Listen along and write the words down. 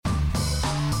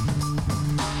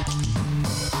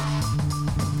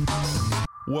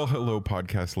Well, hello,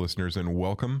 podcast listeners, and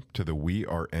welcome to the We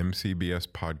Are MCBS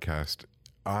podcast.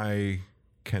 I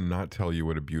cannot tell you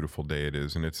what a beautiful day it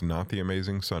is, and it's not the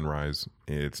amazing sunrise.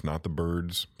 It's not the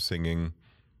birds singing.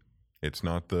 It's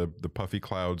not the puffy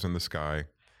clouds in the sky.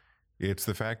 It's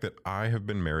the fact that I have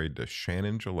been married to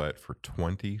Shannon Gillette for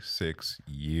 26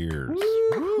 years.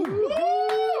 Woo!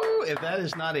 If that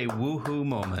is not a woohoo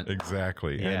moment.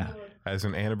 Exactly. Yeah. And as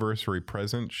an anniversary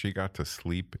present, she got to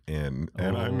sleep in.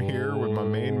 And I'm here with my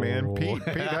main man, Pete.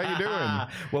 Pete, how you doing?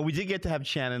 Well, we did get to have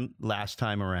Shannon last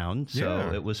time around,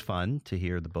 so It was fun to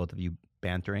hear the both of you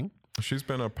bantering. She's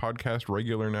been a podcast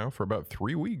regular now for about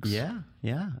 3 weeks.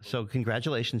 Yeah. So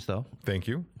congratulations, though. Thank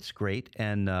you. It's great.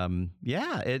 And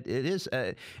it is.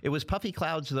 It was puffy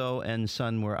clouds, though, and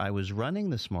sun where I was running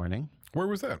this morning. Where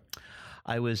was that?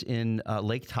 I was in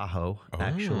Lake Tahoe,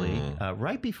 actually,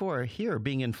 right before here,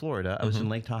 being in Florida. I was in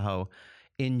Lake Tahoe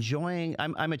enjoying.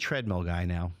 I'm a treadmill guy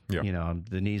now. Yeah. You know,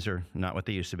 the knees are not what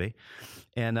they used to be.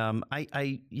 And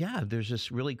there's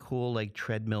this really cool like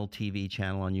treadmill TV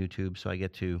channel on YouTube. So I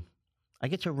get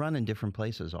to run in different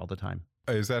places all the time.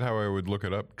 Is that how I would look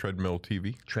it up? Treadmill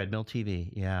TV? Treadmill TV,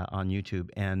 yeah, on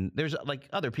YouTube. And there's like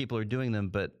other people are doing them,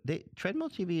 but Treadmill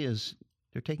TV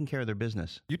they're taking care of their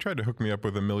business. You tried to hook me up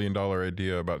with $1 million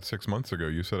idea about 6 months ago.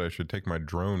 You said I should take my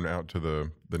drone out to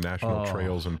the national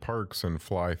trails and parks and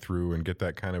fly through and get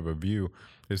that kind of a view.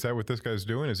 Is that what this guy's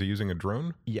doing? Is he using a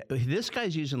drone? Yeah, this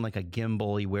guy's using like a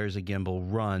gimbal. He wears a gimbal,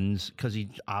 runs, because he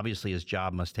obviously his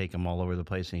job must take him all over the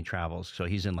place and he travels. So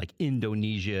he's in like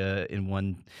Indonesia in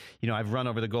one, I've run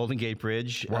over the Golden Gate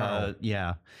Bridge. Wow.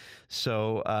 Yeah.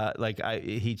 So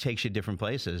he takes you different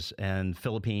places and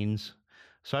Philippines.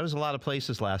 So I was a lot of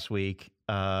places last week.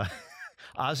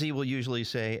 Ozzy will usually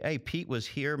say, hey, Pete was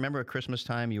here. Remember at Christmas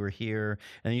time you were here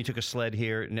and you took a sled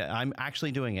here. I'm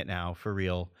actually doing it now for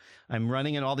real. I'm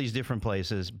running in all these different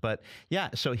places. But yeah,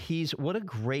 so what a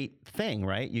great thing,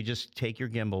 right? You just take your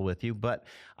gimbal with you. But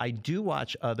I do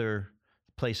watch other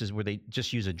places where they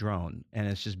just use a drone and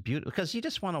it's just beautiful because you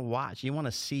just want to watch. You want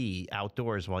to see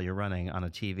outdoors while you're running on a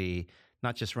TV,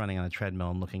 not just running on a treadmill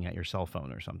and looking at your cell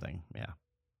phone or something. Yeah.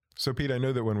 So, Pete, I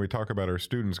know that when we talk about our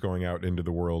students going out into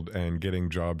the world and getting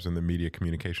jobs in the media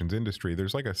communications industry,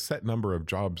 there's like a set number of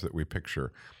jobs that we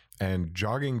picture. And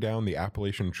jogging down the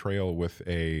Appalachian Trail with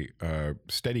a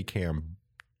Steadicam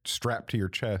strapped to your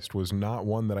chest was not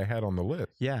one that I had on the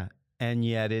list. Yeah. And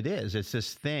yet it is. It's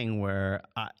this thing where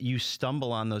you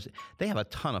stumble on those. They have a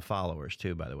ton of followers,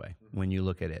 too, by the way, when you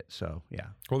look at it. So, yeah.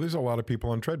 Well, there's a lot of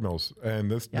people on treadmills. And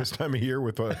this time of year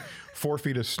with 4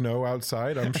 feet of snow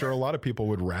outside, I'm sure a lot of people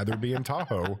would rather be in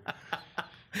Tahoe.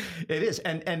 It is.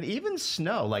 And even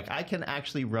snow, like I can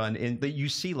actually run in. You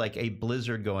see like a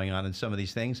blizzard going on in some of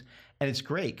these things. And it's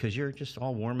great because you're just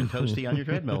all warm and toasty on your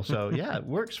treadmill. So, yeah, it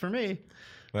works for me.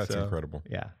 That's incredible.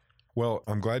 Yeah. Well,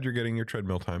 I'm glad you're getting your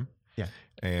treadmill time. Yeah.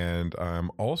 And I'm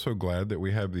also glad that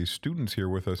we have these students here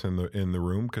with us in the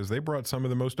room because they brought some of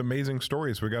the most amazing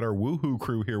stories. We got our woohoo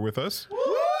crew here with us.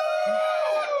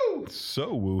 Woo!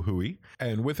 So woohooey.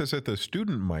 And with us at the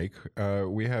student mic,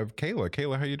 we have Kayla.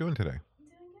 Kayla, how you doing today? I'm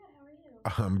doing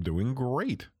good. How are you? I'm doing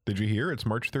great. Did you hear? It's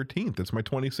March 13th. It's my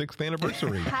 26th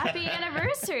anniversary. Happy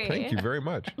anniversary. Thank you very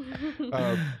much.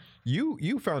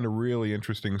 You found a really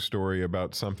interesting story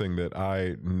about something that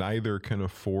I neither can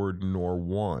afford nor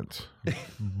want.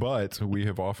 But we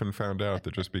have often found out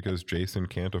that just because Jason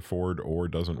can't afford or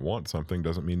doesn't want something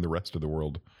doesn't mean the rest of the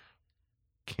world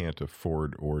can't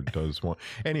afford or does want.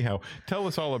 Anyhow, tell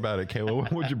us all about it, Kayla.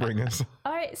 What would you bring us?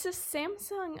 All right. So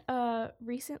Samsung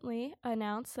recently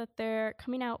announced that they're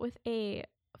coming out with a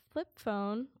flip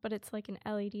phone, but it's like an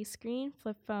LED screen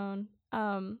flip phone.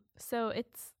 So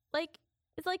it's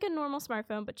like a normal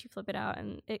smartphone, but you flip it out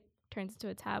and it turns into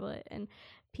a tablet. And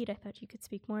Pete, I thought you could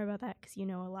speak more about that because you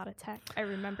know a lot of tech. I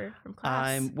remember from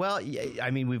class.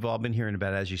 We've all been hearing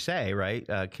about it, as you say, right,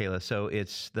 Kayla? So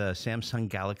it's the Samsung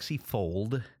Galaxy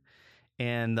Fold.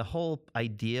 And the whole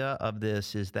idea of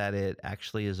this is that it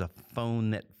actually is a phone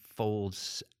that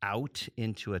folds out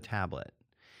into a tablet.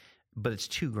 But it's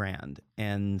 $2,000.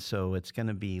 And so it's going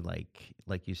to be like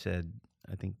you said,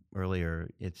 I think earlier,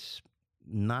 it's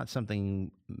not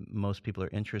something most people are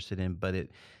interested in, but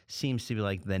it seems to be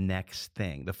like the next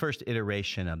thing, the first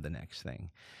iteration of the next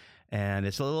thing. And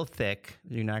it's a little thick.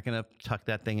 You're not going to tuck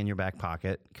that thing in your back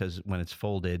pocket because when it's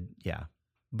folded, yeah.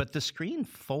 But the screen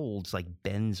folds, like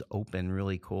bends open,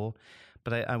 really cool.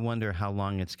 But I wonder how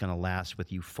long it's going to last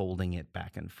with you folding it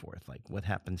back and forth. Like what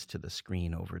happens to the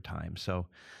screen over time? So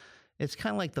it's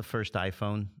kind of like the first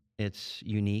iPhone. It's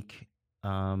unique.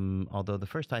 Although the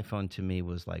first iPhone to me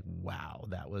was like, wow,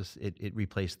 it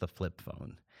replaced the flip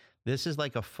phone. This is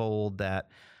like a fold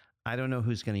that I don't know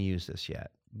who's going to use this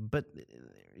yet. But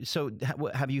so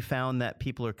have you found that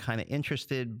people are kind of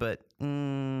interested, but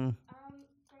from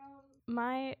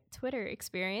my Twitter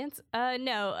experience,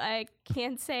 no, I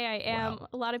can't say I am. Wow.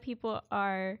 A lot of people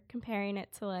are comparing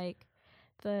it to like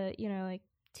the, like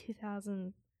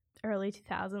 2000, early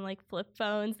 2000, like flip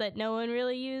phones that no one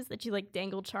really used that you like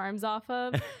dangle charms off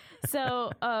of.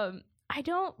 So I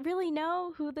don't really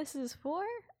know who this is for.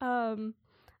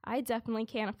 I definitely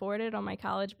can't afford it on my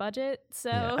college budget.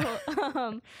 So,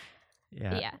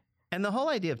 yeah. And the whole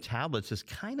idea of tablets is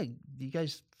kind of, do you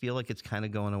guys feel like it's kind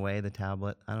of going away, the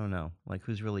tablet? I don't know. Like,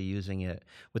 who's really using it?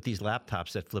 With these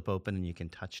laptops that flip open and you can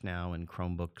touch now, and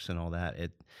Chromebooks and all that,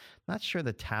 not sure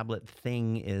the tablet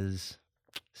thing is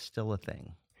still a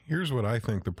thing. Here's what I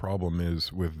think the problem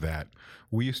is with that.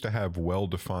 We used to have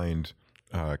well-defined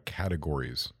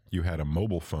categories. You had a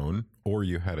mobile phone, or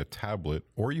you had a tablet,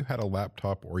 or you had a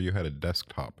laptop, or you had a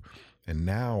desktop. And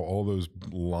now all those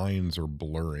lines are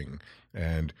blurring.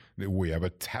 And we have a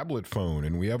tablet phone,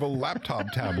 and we have a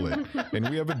laptop tablet, and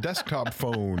we have a desktop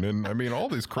phone, and I mean all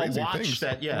these crazy things.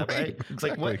 Right? Exactly.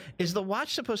 Like, what is the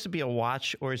watch supposed to be a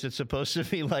watch, or is it supposed to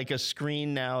be like a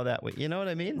screen now? That way, you know what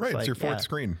I mean? Right, it's your fourth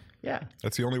screen. Yeah,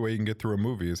 that's the only way you can get through a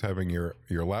movie is having your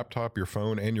laptop, your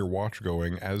phone, and your watch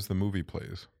going as the movie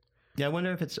plays. Yeah, I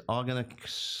wonder if it's all going to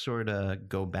sort of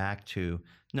go back to,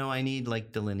 no, I need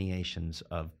like delineations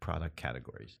of product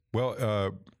categories.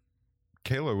 Well,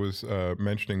 Kayla was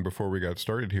mentioning before we got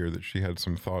started here that she had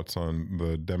some thoughts on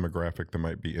the demographic that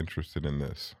might be interested in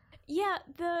this. Yeah,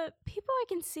 the people I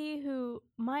can see who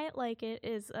might like it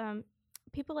is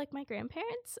people like my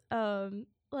grandparents,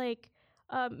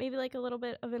 maybe like a little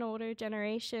bit of an older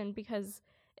generation, because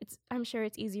I'm sure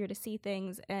it's easier to see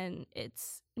things and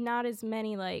it's not as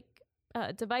many like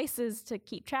devices to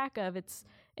keep track of. It's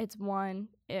one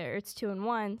or it's two in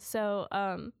one. So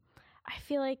I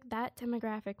feel like that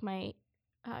demographic might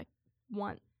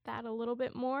want that a little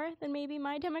bit more than maybe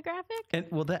my demographic.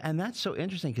 And that's so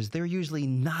interesting because they're usually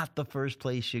not the first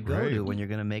place you go to when you're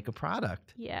going to make a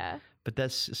product. Yeah. But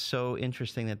that's so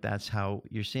interesting that that's how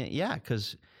you're seeing it. Yeah,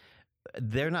 because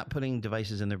they're not putting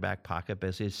devices in their back pocket,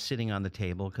 but it's sitting on the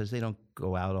table because they don't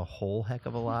go out a whole heck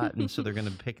of a lot. And so they're going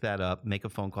to pick that up, make a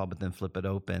phone call, but then flip it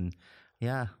open.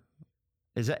 Yeah.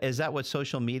 Is that what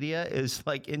social media is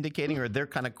like indicating, or they're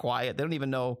kind of quiet? They don't even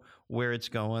know where it's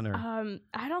going, or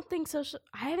I don't think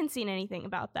I haven't seen anything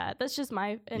about that. That's just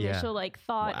my initial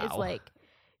thought is like,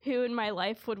 who in my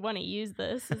life would want to use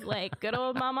this? Is like good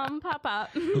old mama and papa.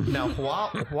 Now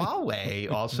Huawei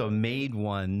also made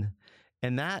one,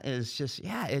 and that is just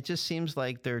it just seems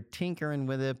like they're tinkering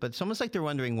with it, but it's almost like they're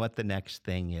wondering what the next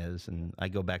thing is. And I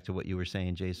go back to what you were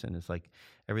saying, Jason. It's like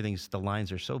the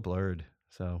lines are so blurred.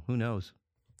 So who knows?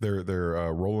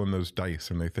 They're rolling those dice,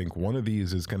 and they think one of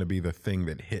these is going to be the thing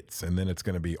that hits, and then it's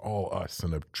going to be all us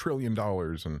and $1 trillion,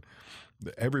 and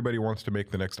everybody wants to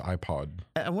make the next iPod.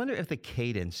 I wonder if the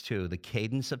cadence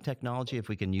of technology, if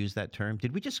we can use that term.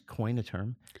 Did we just coin a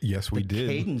term? Yes, we did.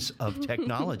 The cadence of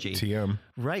technology. TM.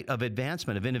 Right, of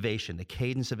advancement, of innovation, the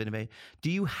cadence of innovation.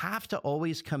 Do you have to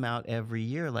always come out every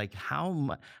year? Like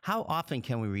how often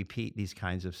can we repeat these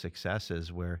kinds of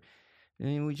successes where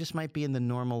we just might be in the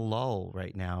normal lull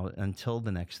right now until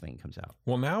the next thing comes out?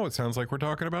 Well, now it sounds like we're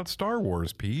talking about Star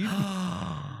Wars, Pete.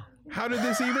 How did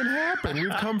this even happen?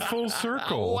 We've come full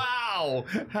circle. Wow.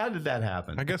 How did that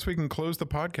happen? I guess we can close the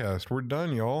podcast. We're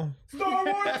done, y'all. Star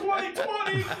Wars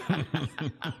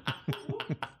 2020!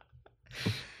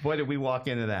 Boy, did we walk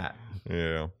into that.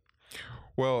 Yeah.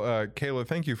 Well, Kayla,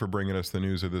 thank you for bringing us the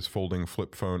news of this folding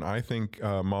flip phone. I think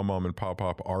Mom and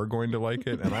Pop are going to like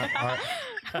it. And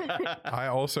I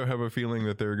also have a feeling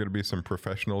that there are going to be some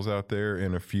professionals out there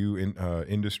in a few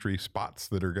industry spots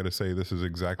that are going to say this is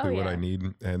exactly what I need.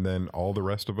 And then all the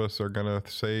rest of us are going to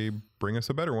say, bring us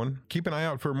a better one. Keep an eye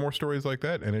out for more stories like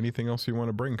that and anything else you want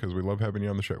to bring, because we love having you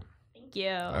on the show. Thank you.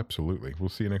 Absolutely. We'll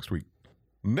see you next week.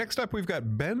 Next up, we've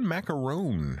got Ben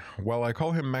Macarone. While I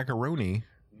call him Macaroni,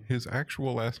 his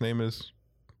actual last name is...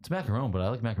 It's macaron, but I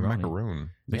like macaroni. Macaron.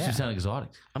 Makes you sound exotic.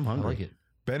 I'm hungry. I like it.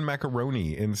 Ben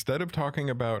Macaroni, instead of talking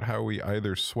about how we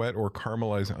either sweat or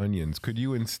caramelize onions, could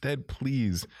you instead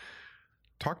please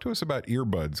talk to us about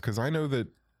earbuds? Because I know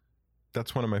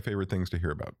that's one of my favorite things to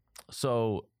hear about.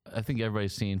 So I think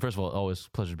everybody's seen, first of all, always a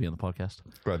pleasure to be on the podcast.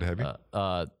 Glad to have you.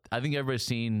 I think everybody's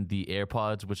seen the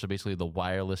AirPods, which are basically the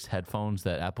wireless headphones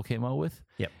that Apple came out with.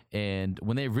 Yep. And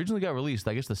when they originally got released,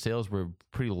 I guess the sales were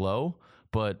pretty low,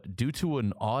 but due to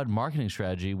an odd marketing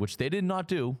strategy, which they did not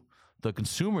do, the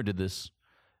consumer did this,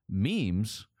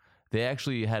 memes, they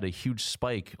actually had a huge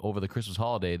spike over the Christmas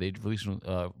holiday. They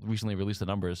recently released the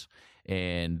numbers,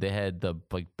 and they had the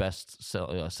best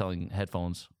selling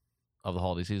headphones of the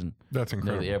holiday season. That's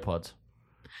incredible. They're the AirPods.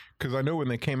 Because I know when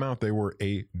they came out, they were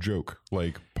a joke.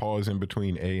 Like, pause in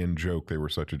between A and joke, they were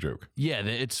such a joke. Yeah,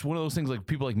 it's one of those things like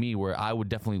people like me where I would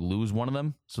definitely lose one of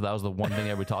them. So that was the one thing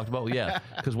I ever talked about. Yeah,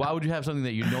 because why would you have something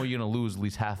that you know you're going to lose at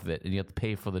least half of it and you have to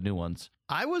pay for the new ones?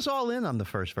 I was all in on the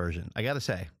first version, I got to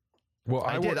say. Well,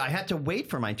 I did. I had to wait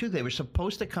for mine, too. They were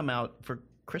supposed to come out for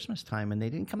Christmas time, and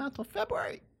they didn't come out till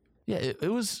February. Yeah,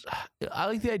 it was. I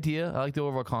like the idea. I like the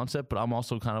overall concept, but I'm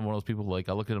also kind of one of those people like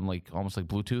I look at them like almost like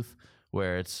Bluetooth,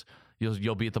 where it's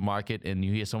you'll be at the market and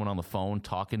you hear someone on the phone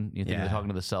talking. You think they're talking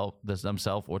to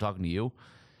themselves or talking to you.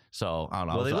 So I don't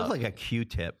know. Well, they look like a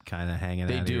Q-tip kind of hanging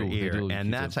out of your ear,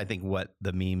 and that's I think what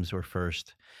the memes were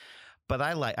first. But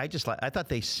I thought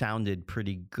they sounded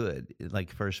pretty good,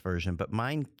 like first version. But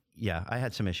mine, yeah, I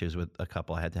had some issues with a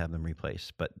couple. I had to have them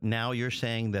replaced. But now you're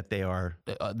saying that they are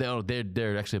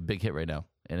they're actually a big hit right now.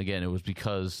 And again, it was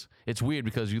because it's weird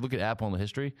because you look at Apple in the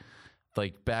history,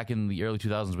 like back in the early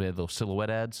 2000s, we had those silhouette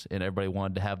ads, and everybody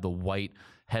wanted to have the white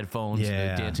headphones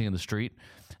dancing in the street.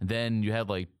 And then you had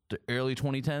like the early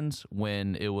 2010s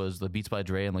when it was the Beats by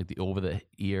Dre and like the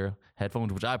over-the-ear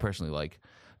headphones, which I personally like.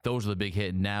 Those are the big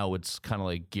hit. And now it's kind of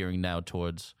like gearing now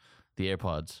towards the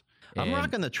AirPods. I'm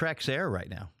rocking the Trex Air right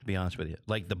now, to be honest with you.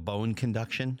 Like the bone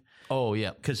conduction. Oh,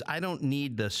 yeah. Because I don't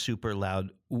need the super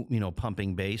loud,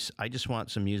 pumping bass. I just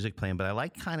want some music playing. But I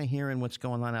like kind of hearing what's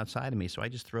going on outside of me. So I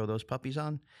just throw those puppies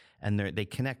on, and they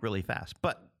connect really fast.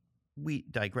 But we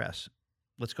digress.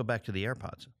 Let's go back to the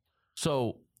AirPods.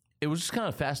 So it was just kind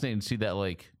of fascinating to see that,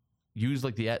 like, use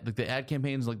like the ad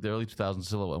campaigns, like the early 2000s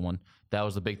silhouette one. That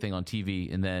was the big thing on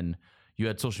TV. And then you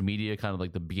had social media, kind of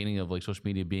like the beginning of like social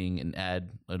media being an ad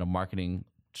and a marketing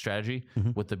strategy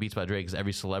with the Beats by Dre, because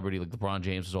every celebrity, like LeBron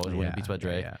James, was always wearing Beats by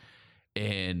Dre.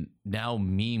 And now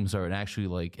memes are actually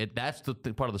like that's the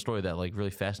part of the story that like really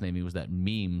fascinated me, was that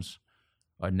memes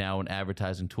are now an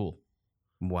advertising tool.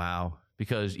 Wow.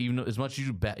 Because even as much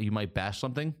as you might bash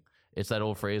something, it's that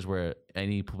old phrase where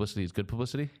any publicity is good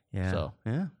publicity. Yeah. So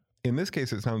yeah. In this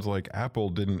case, it sounds like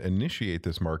Apple didn't initiate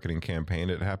this marketing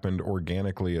campaign. It happened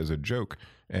organically as a joke,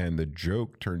 and the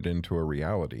joke turned into a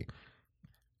reality.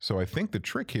 So I think the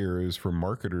trick here is for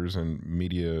marketers and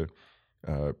media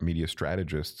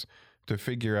strategists to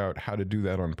figure out how to do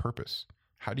that on purpose.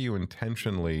 How do you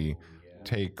intentionally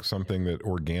take something that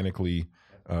organically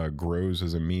grows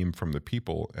as a meme from the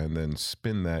people and then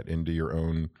spin that into your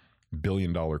own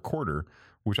billion-dollar quarter?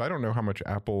 Which I don't know how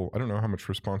much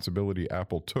responsibility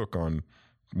Apple took on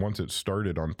once it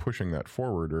started on pushing that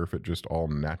forward, or if it just all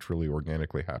naturally,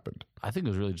 organically happened. I think it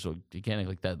was really just organic.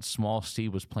 Like that small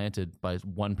seed was planted by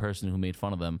one person who made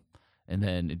fun of them, and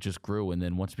then it just grew. And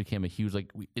then once it became a huge,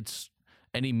 it's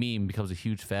any meme becomes a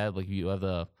huge fad. Like you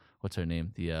have what's her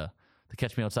name? The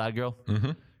Catch Me Outside girl.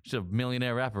 Mm-hmm. She's a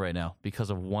millionaire rapper right now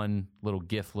because of one little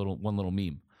GIF, one little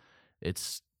meme.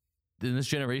 It's in this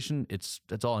generation,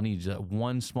 that's all I need. Just that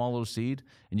one small little seed,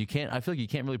 and I feel like you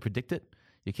can't really predict it.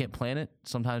 You can't plan it.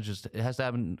 Sometimes it has to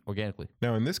happen organically.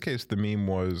 Now, in this case, the meme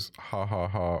was, ha, ha,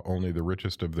 ha, only the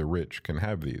richest of the rich can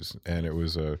have these. And it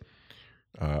was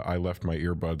I left my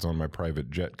earbuds on my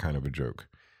private jet kind of a joke,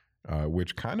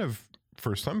 which kind of,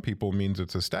 for some people, means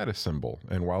it's a status symbol.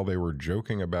 And while they were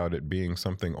joking about it being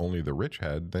something only the rich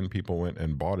had, then people went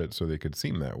and bought it so they could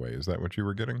seem that way. Is that what you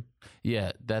were getting?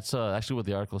 Yeah, that's actually what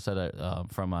the article said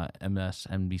from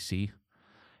MSNBC.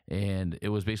 And it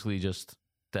was basically just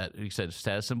that, you said,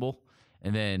 status symbol.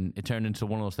 And then it turned into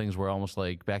one of those things where almost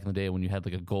like back in the day when you had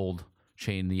like a gold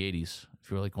chain in the 80s, if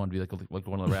you were like wanted to be like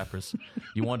one of the rappers,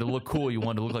 you wanted to look cool. You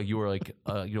wanted to look like you were like,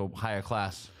 higher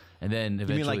class. And then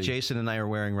eventually, you mean like Jason and I are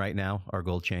wearing right now, our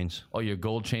gold chains? Oh, your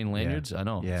gold chain lanyards? Yeah. I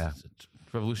know. Yeah. It's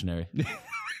revolutionary.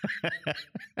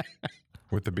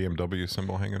 With the BMW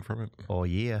symbol hanging from it? Oh,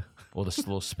 yeah. Or the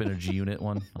little spinner G unit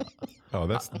one. Oh,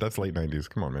 that's late 90s.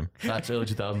 Come on, man. That's early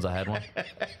 2000s. I had one.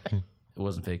 It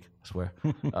wasn't fake, I swear.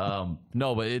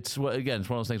 No, but it's one of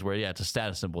those things where, it's a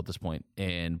status symbol at this point.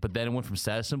 But then it went from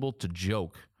status symbol to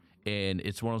joke. And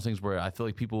it's one of those things where I feel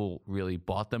like people really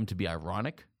bought them to be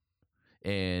ironic.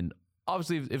 And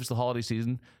obviously, if it's the holiday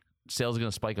season, sales are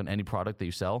going to spike on any product that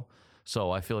you sell.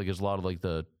 So I feel like there's a lot of like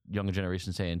the younger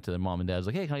generation saying to their mom and dads,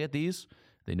 like, hey, can I get these?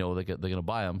 They know they're going to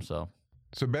buy them. So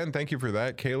Ben, thank you for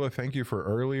that. Kayla, thank you for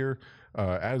earlier.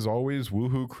 As always,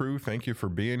 Woohoo Crew, thank you for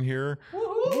being here.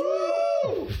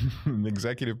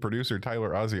 Executive producer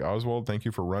Tyler Ozzy Oswald, thank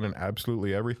you for running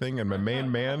absolutely everything. And my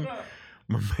main man,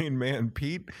 my main man,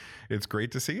 Pete. It's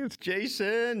great to see you.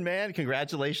 Jason, man,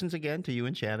 congratulations again to you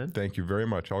and Shannon. Thank you very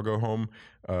much. I'll go home,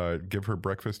 give her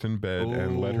breakfast in bed,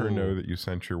 and let her know that you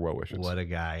sent your well wishes. What a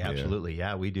guy. Absolutely.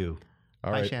 Yeah, we do.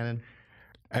 All Bye, right. Shannon.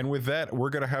 And with that, we're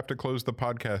going to have to close the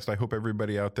podcast. I hope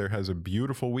everybody out there has a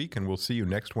beautiful week, and we'll see you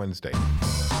next Wednesday.